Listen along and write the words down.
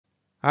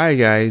Hi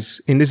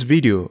guys, in this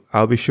video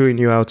I'll be showing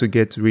you how to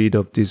get rid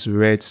of these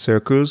red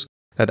circles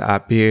that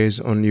appears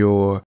on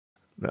your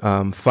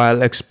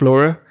file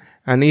explorer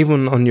and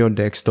even on your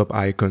desktop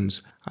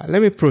icons.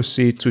 Let me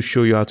proceed to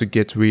show you how to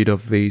get rid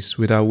of this.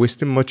 Without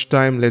wasting much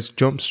time, let's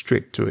jump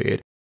straight to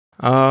it.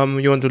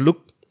 You want to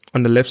look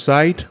on the left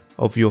side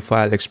of your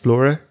file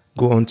explorer,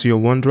 go onto your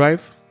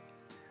OneDrive,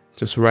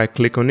 just right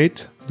click on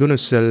it, gonna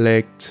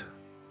select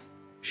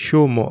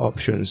show more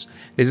options.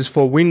 This is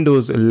for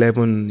Windows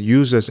 11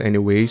 users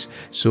anyways,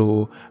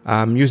 so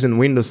I'm using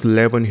Windows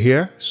 11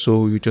 here,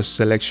 so you just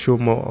select show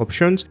more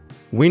options.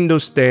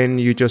 Windows 10,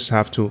 you just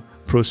have to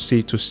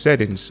proceed to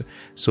settings.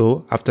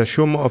 So after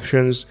show more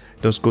options,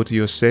 just go to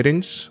your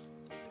settings,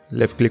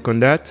 left click on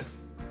that,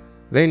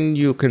 then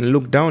you can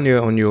look down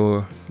here on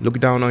your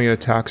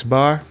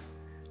taskbar,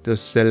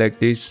 just select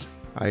this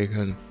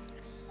icon.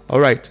 All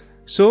right,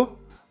 so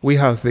we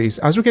have this.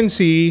 As you can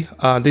see,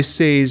 this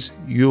says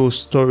your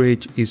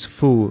storage is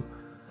full.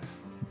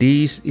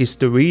 This is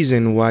the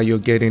reason why you're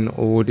getting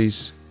all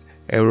these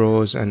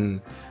errors and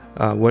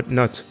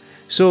whatnot.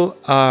 So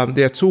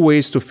there are two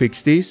ways to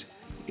fix this.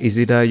 Is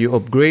either you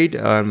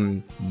upgrade,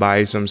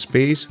 buy some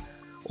space,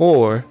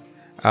 or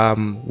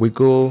we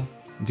go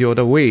the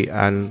other way.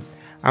 And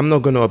I'm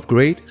not going to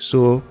upgrade,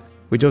 so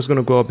we're just going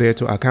to go up here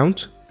to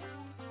account,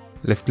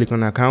 left click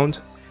on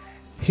account.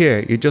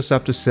 Here you just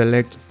have to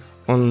select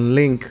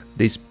unlink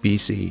this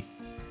PC,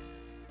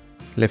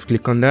 left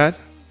click on that,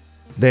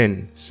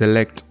 then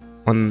select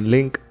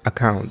unlink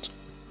account,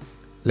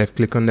 left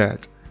click on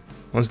that.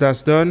 Once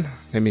that's done,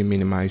 let me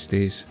minimize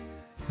this,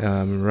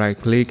 right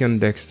click on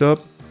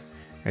desktop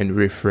and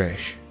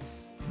refresh,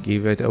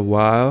 give it a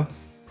while,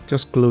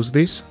 just close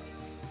this.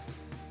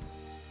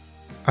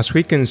 As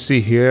we can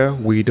see here,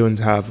 we don't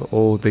have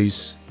all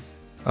these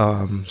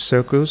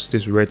circles,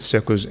 these red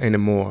circles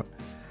anymore.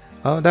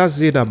 That's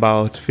it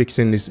about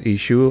fixing this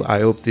issue. I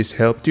hope this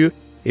helped you.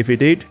 If it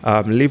did,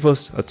 leave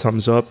us a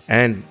thumbs up,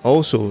 and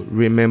also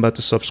remember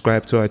to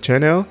subscribe to our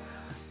channel.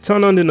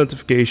 Turn on the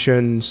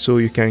notification so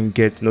you can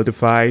get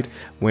notified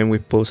when we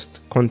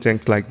post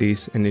content like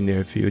this in the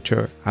near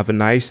future. Have a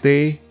nice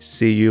day.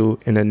 See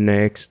you in the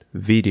next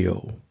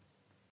video.